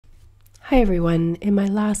Hi everyone, in my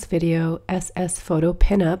last video, SS Photo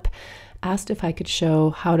Pinup asked if I could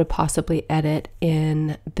show how to possibly edit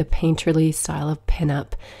in the painterly style of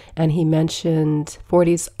pinup, and he mentioned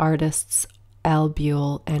 40's artists Al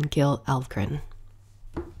Buell and Gil Elvgren.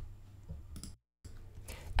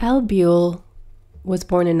 Al Buell was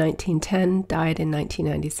born in 1910, died in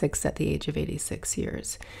 1996 at the age of 86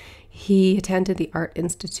 years. He attended the Art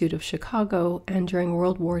Institute of Chicago and during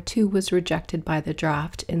World War II was rejected by the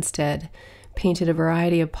draft. Instead, painted a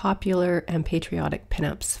variety of popular and patriotic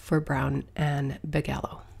pinups for Brown and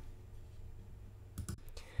Bigelow.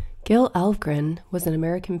 Gil Elvgren was an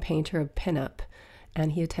American painter of pinup,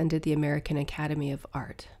 and he attended the American Academy of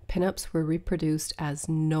Art. Pinups were reproduced as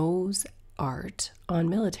nose art on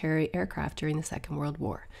military aircraft during the Second World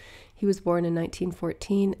War. He was born in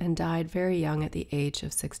 1914 and died very young at the age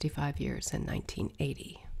of 65 years in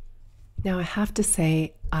 1980. Now I have to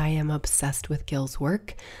say I am obsessed with Gil's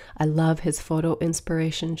work. I love his photo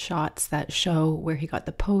inspiration shots that show where he got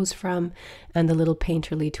the pose from and the little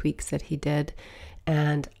painterly tweaks that he did.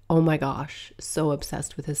 And oh my gosh, so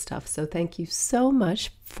obsessed with his stuff. So thank you so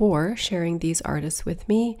much for sharing these artists with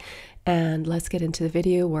me. And let's get into the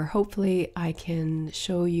video where hopefully I can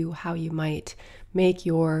show you how you might make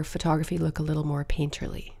your photography look a little more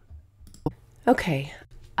painterly. Okay,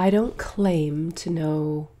 I don't claim to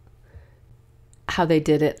know how they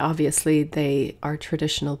did it. Obviously, they are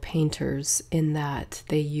traditional painters in that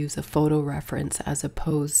they use a photo reference as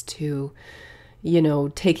opposed to, you know,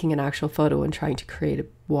 taking an actual photo and trying to create a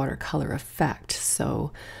watercolor effect.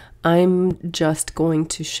 So I'm just going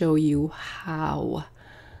to show you how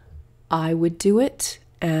I would do it.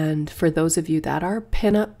 And for those of you that are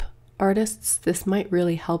pinup artists, this might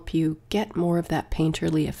really help you get more of that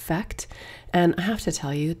painterly effect. And I have to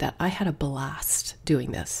tell you that I had a blast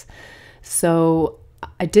doing this. So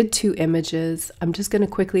I did 2 images. I'm just going to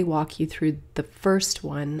quickly walk you through the first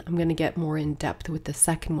one. I'm going to get more in depth with the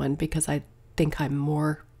second one because I think I'm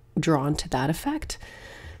more drawn to that effect.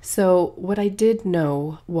 So what I did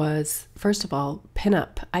know was, first of all,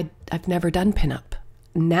 pinup. I've never done pinup.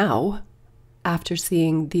 Now, after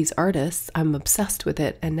seeing these artists, I'm obsessed with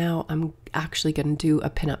it, and now I'm actually going to do a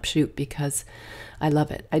pinup shoot because I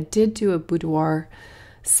love it. I did do a boudoir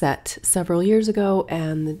set several years ago,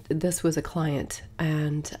 and this was a client,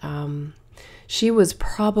 and she was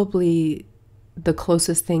probably the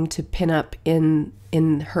closest thing to pinup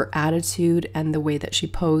in her attitude and the way that she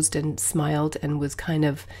posed and smiled and was kind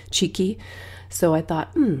of cheeky. So I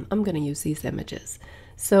thought, I'm going to use these images.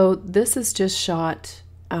 So this is just shot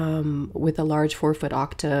with a large 4-foot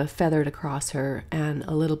octa feathered across her and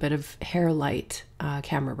a little bit of hair light,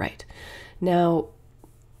 camera right. Now,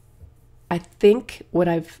 I think what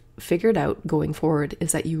I've figured out going forward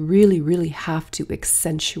is that you really have to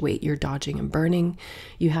accentuate your dodging and burning.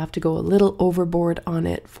 You have to go a little overboard on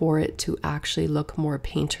it for it to actually look more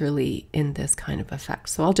painterly in this kind of effect.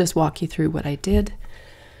 So I'll just walk you through what I did.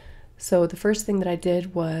 So the first thing that I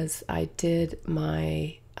did was I did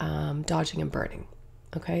my dodging and burning.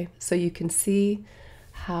 Okay, so you can see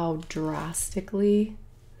how drastically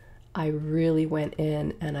I really went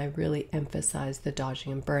in and I really emphasized the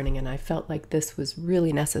dodging and burning, and I felt like this was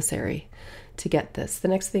really necessary to get this. The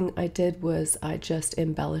next thing I did was I just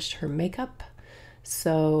embellished her makeup.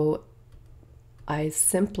 So I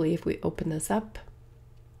simply, if we open this up,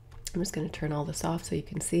 I'm just going to turn all this off so you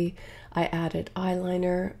can see, I added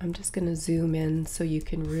eyeliner. I'm just going to zoom in so you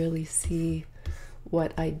can really see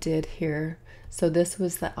what I did here. So this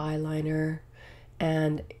was the eyeliner,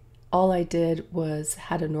 and all I did was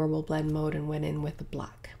had a normal blend mode and went in with the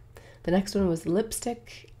black. The next one was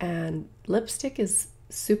lipstick, and lipstick is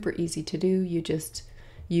super easy to do. You just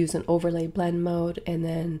use an overlay blend mode, and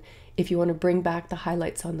then if you want to bring back the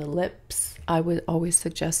highlights on the lips, I would always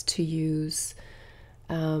suggest to use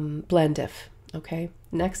blend if. Okay,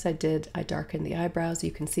 next I darkened the eyebrows.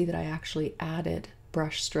 You can see that I actually added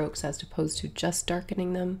brush strokes as opposed to just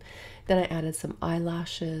darkening them. Then I added some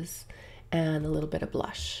eyelashes and a little bit of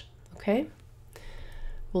blush. Okay,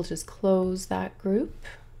 we'll just close that group,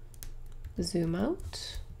 zoom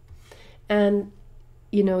out, and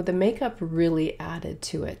you know, the makeup really added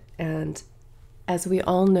to it. And as we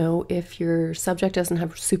all know, if your subject doesn't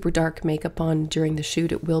have super dark makeup on during the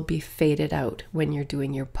shoot, it will be faded out when you're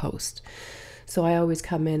doing your post. So I always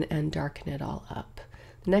come in and darken it all up.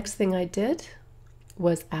 The next thing I did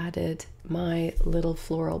was added my little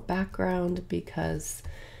floral background, because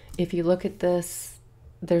if you look at this,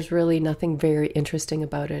 there's really nothing very interesting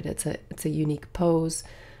about it. It's a unique pose,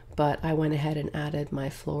 but I went ahead and added my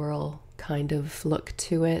floral kind of look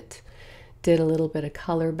to it. Did a little bit of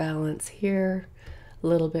color balance here, a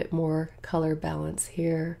little bit more color balance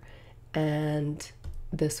here, and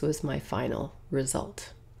this was my final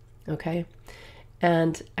result. Okay.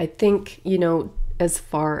 And I think, you know, as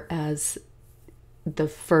far as the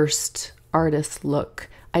first artist look,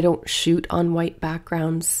 I don't shoot on white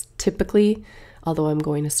backgrounds typically, although I'm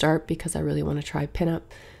going to start because I really want to try pinup.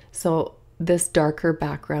 So this darker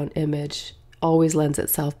background image always lends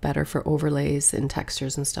itself better for overlays and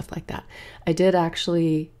textures and stuff like that. I did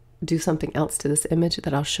actually do something else to this image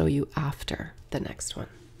that I'll show you after the next one.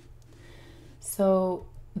 So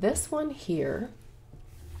this one here,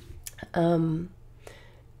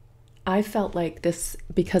 I felt like this,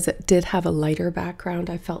 because it did have a lighter background,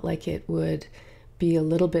 I felt like it would be a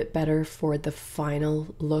little bit better for the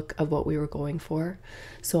final look of what we were going for.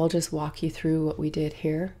 So I'll just walk you through what we did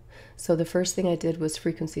here. So the first thing I did was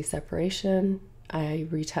frequency separation. I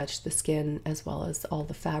retouched the skin as well as all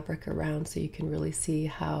the fabric around, so you can really see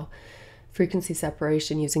how frequency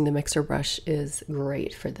separation using the mixer brush is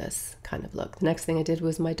great for this kind of look. The next thing I did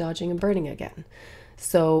was my dodging and burning again.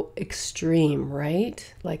 So extreme,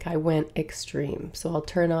 right? Like I went extreme. So I'll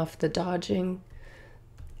turn off the dodging,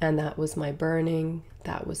 and that was my burning,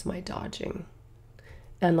 that was my dodging.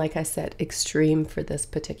 And like I said, extreme for this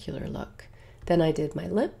particular look. Then I did my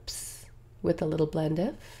lips with a little blend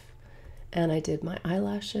if, and I did my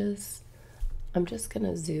eyelashes. I'm just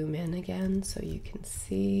gonna zoom in again so you can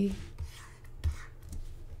see.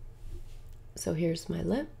 So here's my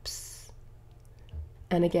lips.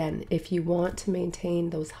 And again, if you want to maintain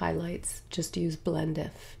those highlights, just use blend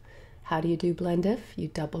if. How do you do blend if? You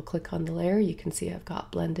double click on the layer. You can see I've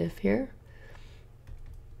got blend if here.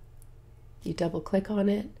 You double click on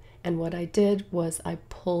it, and what I did was I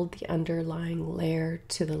pulled the underlying layer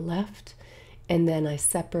to the left, and then I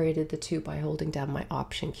separated the two by holding down my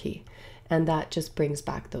option key, and that just brings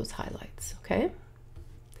back those highlights, okay?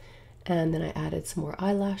 And then I added some more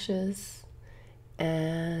eyelashes,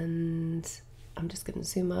 and I'm just going to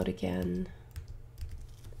zoom out again.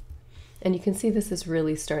 And you can see this is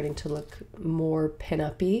really starting to look more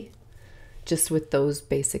pin-up-y, just with those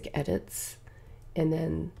basic edits. And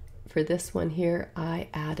then for this one here, I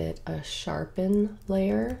added a sharpen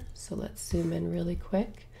layer. So let's zoom in really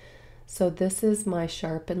quick. So this is my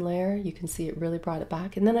sharpen layer. You can see it really brought it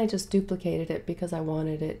back. And then I just duplicated it because I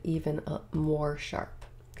wanted it even more sharp,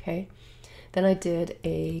 okay? Then I did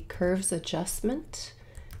a curves adjustment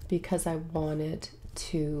because I wanted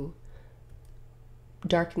to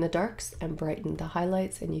darken the darks and brighten the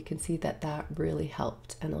highlights, and you can see that that really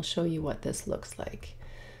helped. And I'll show you what this looks like.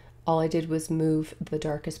 All I did was move the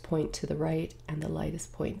darkest point to the right and the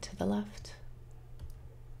lightest point to the left.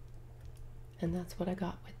 And that's what I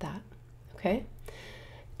got with that, okay?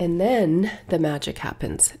 And then the magic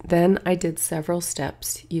happens. Then I did several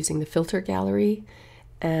steps using the filter gallery,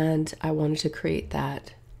 and I wanted to create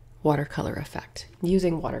that watercolor effect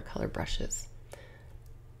using watercolor brushes.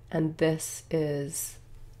 And this is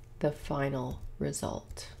the final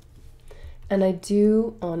result. And I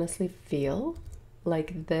do honestly feel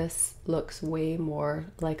like this looks way more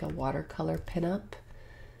like a watercolor pinup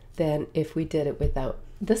than if we did it without.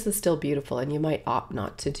 This is still beautiful, and you might opt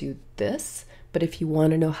not to do this, but if you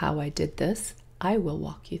want to know how I did this, I will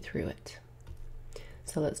walk you through it.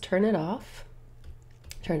 So let's turn it off.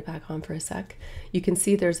 Turn it back on for a sec. You can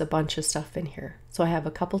see there's a bunch of stuff in here. So I have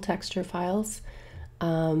a couple texture files.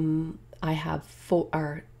 I have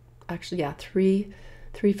three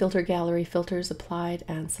filter gallery filters applied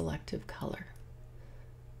and selective color.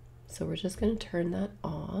 So we're just going to turn that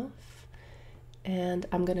off, and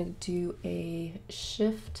I'm going to do a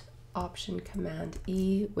Shift Option Command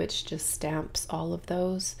E, which just stamps all of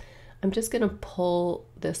those. I'm just going to pull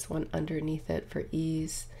this one underneath it for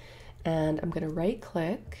ease, and I'm going to right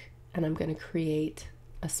click, and I'm going to create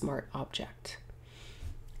a smart object.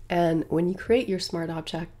 And when you create your smart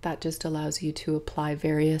object, that just allows you to apply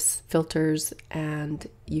various filters, and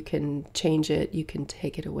you can change it, you can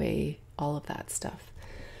take it away, all of that stuff.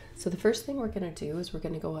 So the first thing we're going to do is we're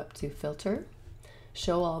going to go up to Filter,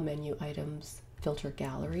 Show All Menu Items, Filter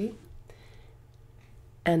Gallery.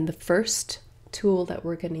 And the first tool that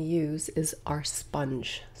we're going to use is our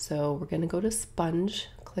sponge. So we're going to go to Sponge,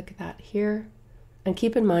 click that here. And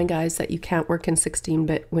keep in mind, guys, that you can't work in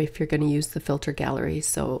 16-bit if you're going to use the filter gallery.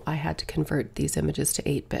 So I had to convert these images to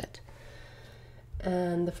 8-bit.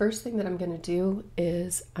 And the first thing that I'm going to do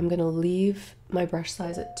is I'm going to leave my brush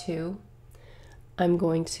size at 2. I'm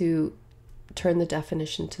going to turn the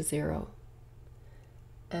definition to 0.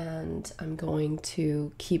 And I'm going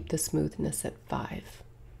to keep the smoothness at 5.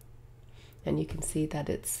 And you can see that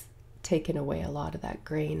it's taken away a lot of that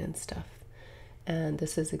grain and stuff. And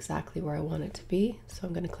this is exactly where I want it to be, so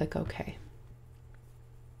I'm going to click OK.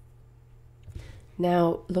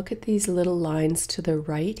 Now look at these little lines to the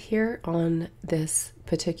right here on this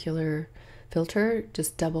particular filter.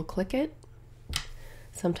 Just double click it.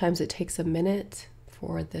 Sometimes it takes a minute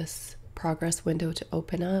for this progress window to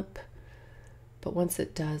open up, but once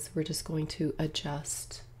it does, we're just going to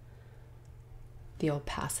adjust the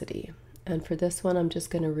opacity. And for this one, I'm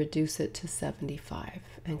just going to reduce it to 75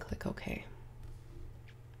 and click OK.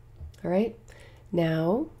 All right,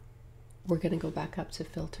 now we're going to go back up to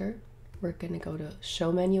filter. We're going to go to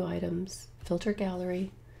show menu items, filter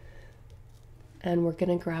gallery, and we're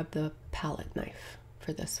going to grab the palette knife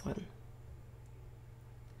for this one.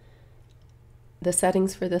 The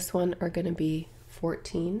settings for this one are going to be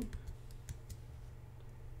 14,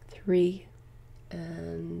 3,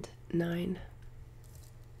 and 9.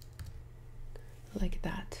 Like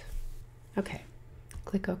that. Okay,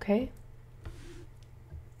 click OK.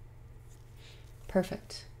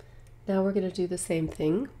 Perfect. Now we're going to do the same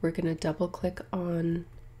thing. We're going to double click on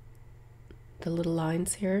the little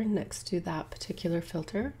lines here next to that particular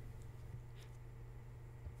filter.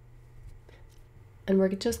 And we're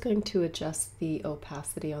just going to adjust the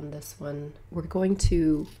opacity on this one. We're going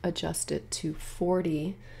to adjust it to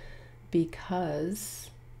 40 because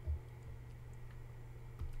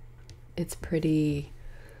it's pretty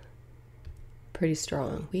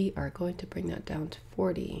strong. We are going to bring that down to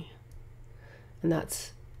 40, and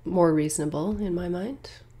that's more reasonable in my mind.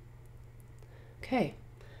 Okay,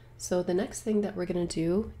 so the next thing that we're going to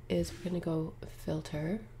do is we're going to go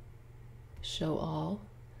filter, show all.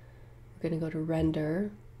 We're going to go to render.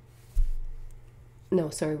 No,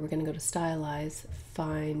 sorry, we're going to go to stylize,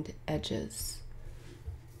 find edges.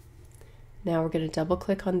 Now we're going to double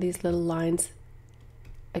click on these little lines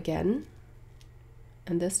again,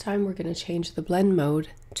 and this time we're going to change the blend mode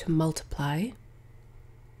to multiply,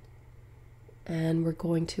 and we're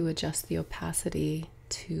going to adjust the opacity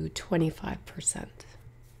to 25%.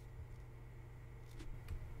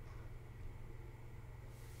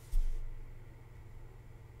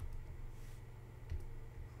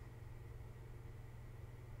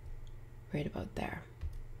 Right about there.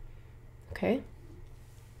 Okay.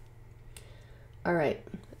 All right,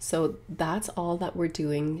 so that's all that we're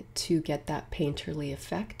doing to get that painterly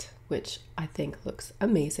effect, which I think looks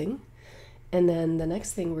amazing. And then the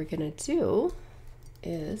next thing we're gonna do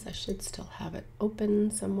is, I should still have it open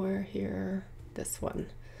somewhere here, this one.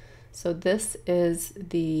 So this is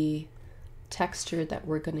the texture that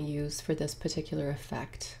we're gonna use for this particular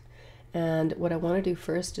effect. And what I wanna do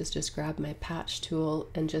first is just grab my patch tool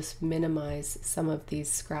and just minimize some of these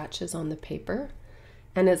scratches on the paper.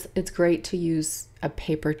 And it's great to use a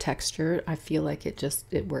paper texture. I feel like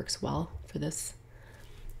it works well for this.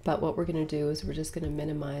 But what we're going to do is we're just going to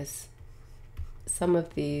minimize some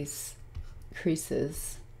of these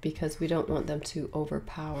creases because we don't want them to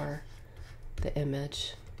overpower the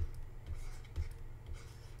image.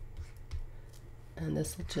 And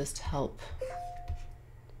this will just help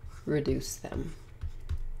reduce them.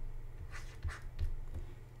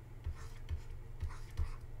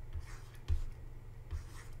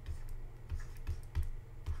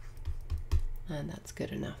 And that's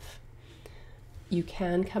good enough. You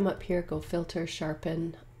can come up here, go filter,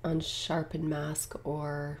 sharpen, unsharpen mask,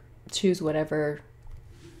 or choose whatever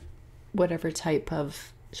type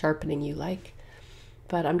of sharpening you like.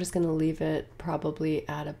 But I'm just going to leave it probably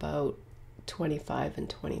at about 25 and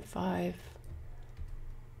 25.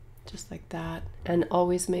 Just like that. And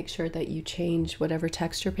always make sure that you change whatever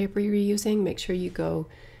texture paper you're using. Make sure you go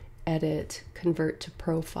edit, convert to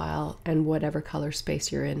profile, and whatever color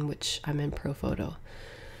space you're in, which I'm in Pro Photo.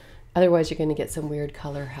 Otherwise you're going to get some weird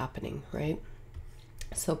color happening, right?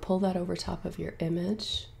 So pull that over top of your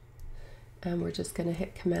image, and we're just going to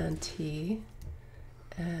hit Command T,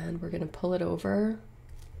 and we're going to pull it over.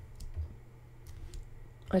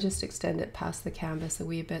 I just extend it past the canvas a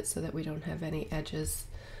wee bit so that we don't have any edges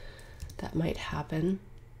that might happen.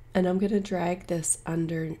 And I'm going to drag this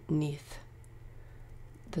underneath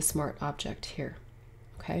the smart object here.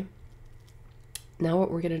 Okay, now what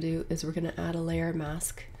we're going to do is we're going to add a layer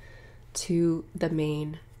mask to the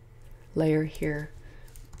main layer here.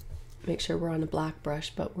 Make sure we're on a black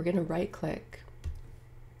brush, but we're going to right click.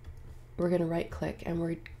 We're going to right click,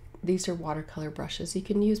 and these are watercolor brushes. You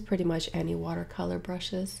can use pretty much any watercolor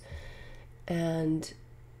brushes, and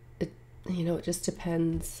it just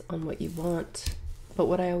depends on what you want. But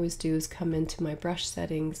what I always do is come into my brush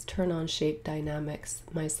settings, turn on shape dynamics,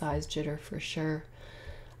 my size jitter for sure,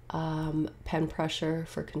 pen pressure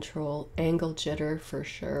for control, angle jitter for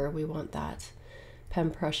sure, we want that, pen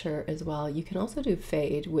pressure as well. You can also do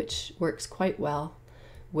fade, which works quite well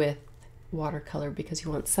with watercolor because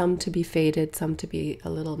you want some to be faded, some to be a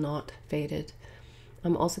little not faded.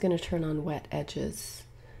 I'm also going to turn on wet edges.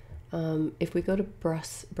 If we go to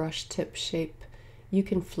brush tip shape, you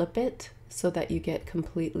can flip it so that you get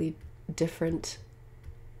completely different.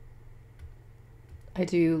 I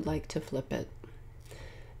do like to flip it.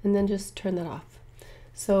 And then just turn that off.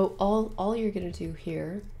 So all you're going to do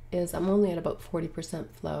here is, I'm only at about 40%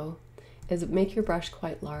 flow, is make your brush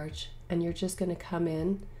quite large, and you're just going to come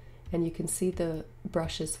in and you can see the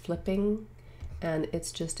brush is flipping, and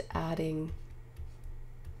it's just adding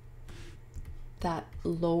that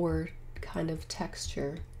lower kind of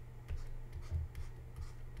texture.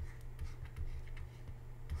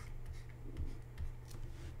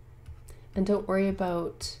 And don't worry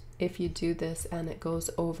about if you do this and it goes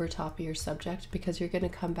over top of your subject, because you're going to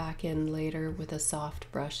come back in later with a soft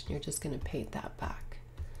brush and you're just going to paint that back.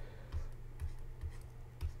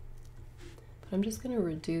 But I'm just going to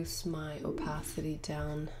reduce my opacity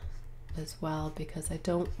down as well, because I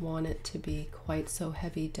don't want it to be quite so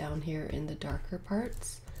heavy down here in the darker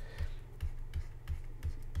parts.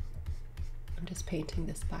 I'm just painting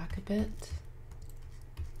this back a bit.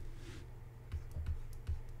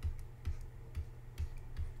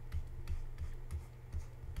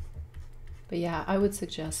 But yeah, I would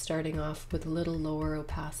suggest starting off with a little lower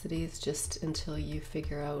opacities just until you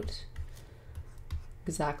figure out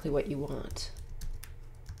exactly what you want.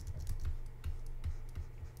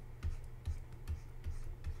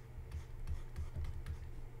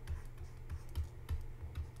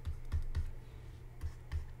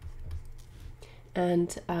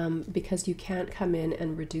 And because you can't come in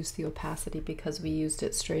and reduce the opacity because we used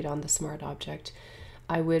it straight on the smart object,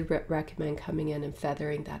 I would recommend coming in and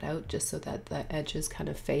feathering that out just so that the edges kind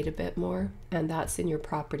of fade a bit more, and that's in your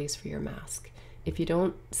properties for your mask. If you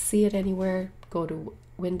don't see it anywhere, go to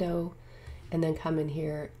window and then come in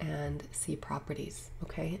here and see properties,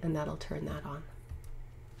 okay? And that'll turn that on.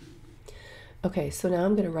 Okay, so now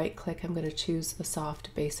I'm going to right click, I'm going to choose a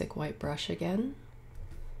soft basic white brush again.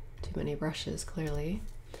 Too many brushes, clearly.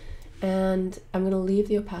 And I'm going to leave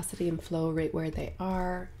the opacity and flow right where they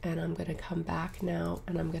are, and I'm going to come back now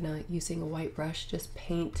and I'm going to, using a white brush, just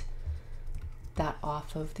paint that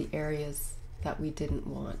off of the areas that we didn't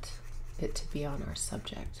want it to be on our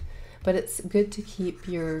subject. But it's good to keep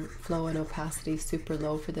your flow and opacity super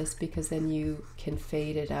low for this, because then you can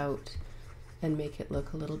fade it out and make it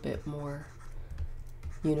look a little bit more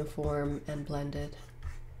uniform and blended.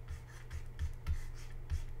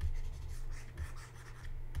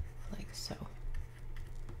 So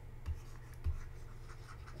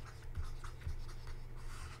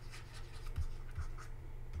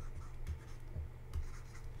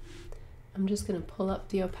I'm just going to pull up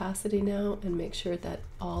the opacity now and make sure that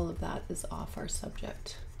all of that is off our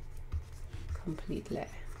subject completely.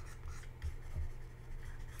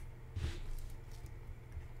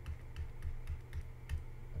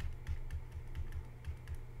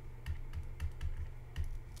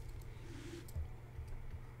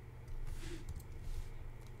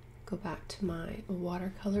 Go back to my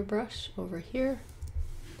watercolor brush over here,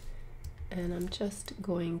 and I'm just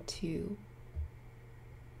going to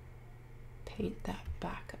paint that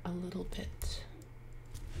back a little bit.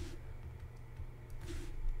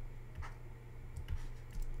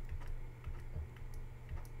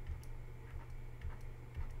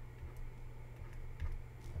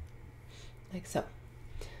 Like so.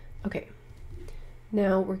 Okay,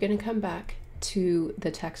 now we're going to come back to the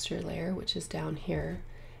texture layer, which is down here.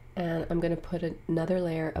 And I'm going to put another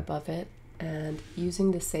layer above it, and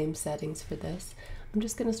using the same settings for this, I'm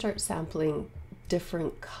just going to start sampling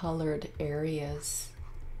different colored areas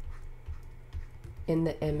in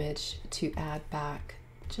the image to add back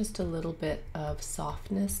just a little bit of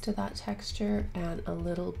softness to that texture and a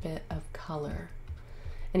little bit of color.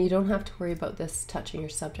 And you don't have to worry about this touching your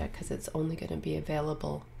subject, because it's only going to be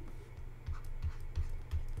available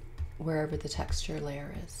wherever the texture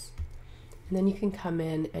layer is. And then you can come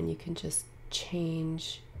in and you can just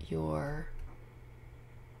change your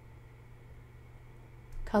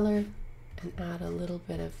color and add a little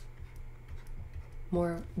bit of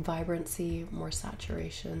more vibrancy, more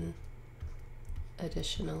saturation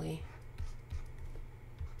additionally.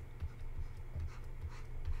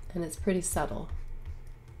 And it's pretty subtle.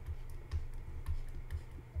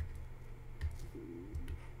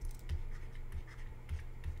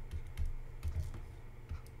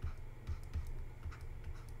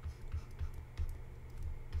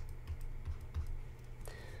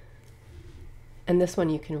 And this one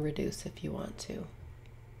you can reduce if you want to.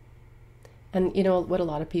 And you know what a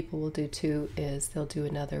lot of people will do too is they'll do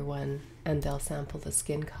another one and they'll sample the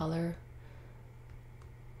skin color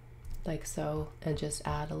like so, and just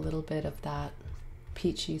add a little bit of that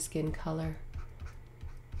peachy skin color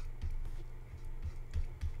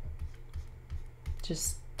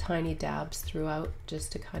just tiny dabs throughout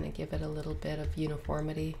just to kind of give it a little bit of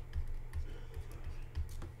uniformity.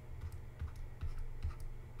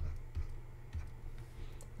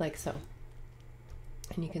 Like so.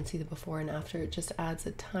 And you can see the before and after. It just adds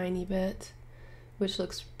a tiny bit, which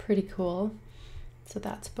looks pretty cool. So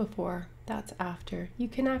that's before, that's after. You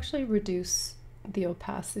can actually reduce the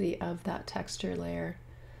opacity of that texture layer,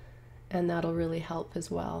 and that'll really help as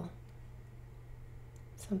well.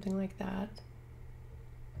 Something like that.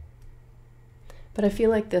 But I feel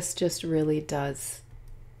like this just really does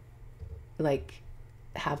like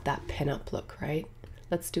have that pinup look, right?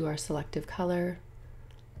 Let's do our selective color.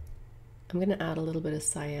 I'm going to add a little bit of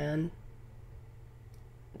cyan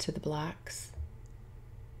to the blacks,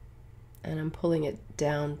 and I'm pulling it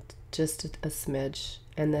down just a smidge.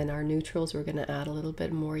 And then our neutrals, we're going to add a little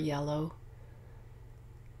bit more yellow,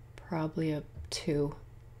 probably a 2.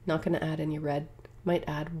 Not going to add any red, might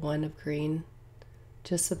add 1 of green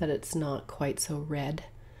just so that it's not quite so red,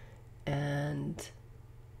 and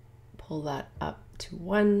pull that up to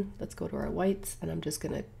 1. Let's go to our whites, and I'm just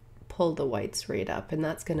going to pull the whites right up, and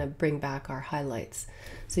that's going to bring back our highlights.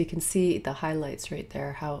 So you can see the highlights right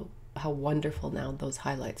there, how wonderful now those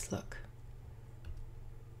highlights look.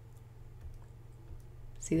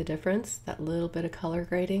 See the difference? That little bit of color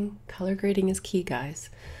grading? Color grading is key, guys.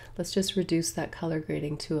 Let's just reduce that color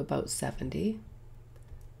grading to about 70,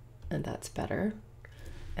 and that's better.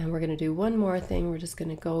 And we're going to do one more thing. We're just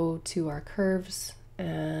going to go to our curves,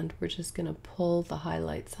 and we're just going to pull the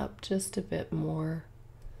highlights up just a bit more.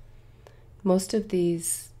 Most of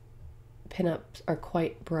these pinups are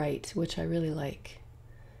quite bright, which I really like.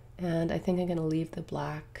 And I think I'm going to leave the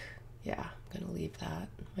black. Yeah, I'm going to leave that.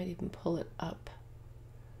 Might even pull it up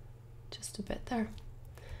just a bit there.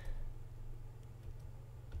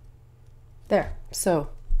 There. So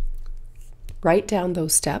write down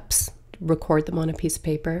those steps, record them on a piece of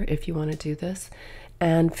paper if you want to do this,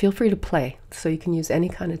 and feel free to play. So you can use any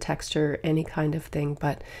kind of texture, any kind of thing,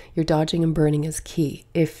 but your dodging and burning is key.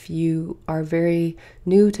 If you are very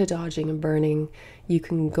new to dodging and burning, you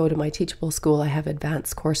can go to my Teachable School. I have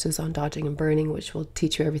advanced courses on dodging and burning, which will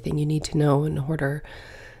teach you everything you need to know in order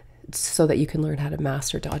so that you can learn how to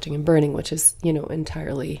master dodging and burning, which is, you know,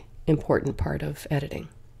 entirely important part of editing.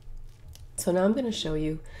 So now I'm going to show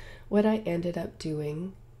you what I ended up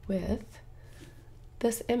doing with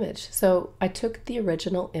this image. So I took the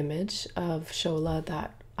original image of Shola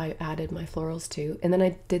that I added my florals to, and then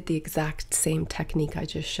I did the exact same technique I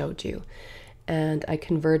just showed you, and I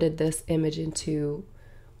converted this image into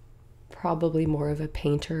probably more of a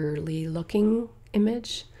painterly looking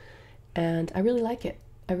image, and I really like it.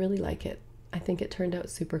 I really like it. I think it turned out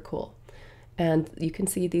super cool. And you can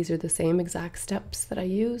see these are the same exact steps that I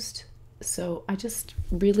used. So I just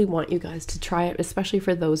really want you guys to try it, especially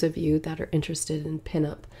for those of you that are interested in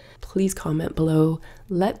pinup. Please comment below,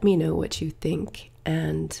 let me know what you think,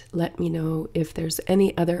 and let me know if there's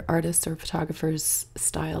any other artists or photographers'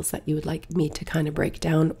 styles that you would like me to kind of break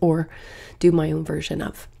down or do my own version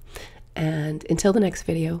of. And until the next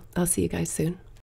video, I'll see you guys soon.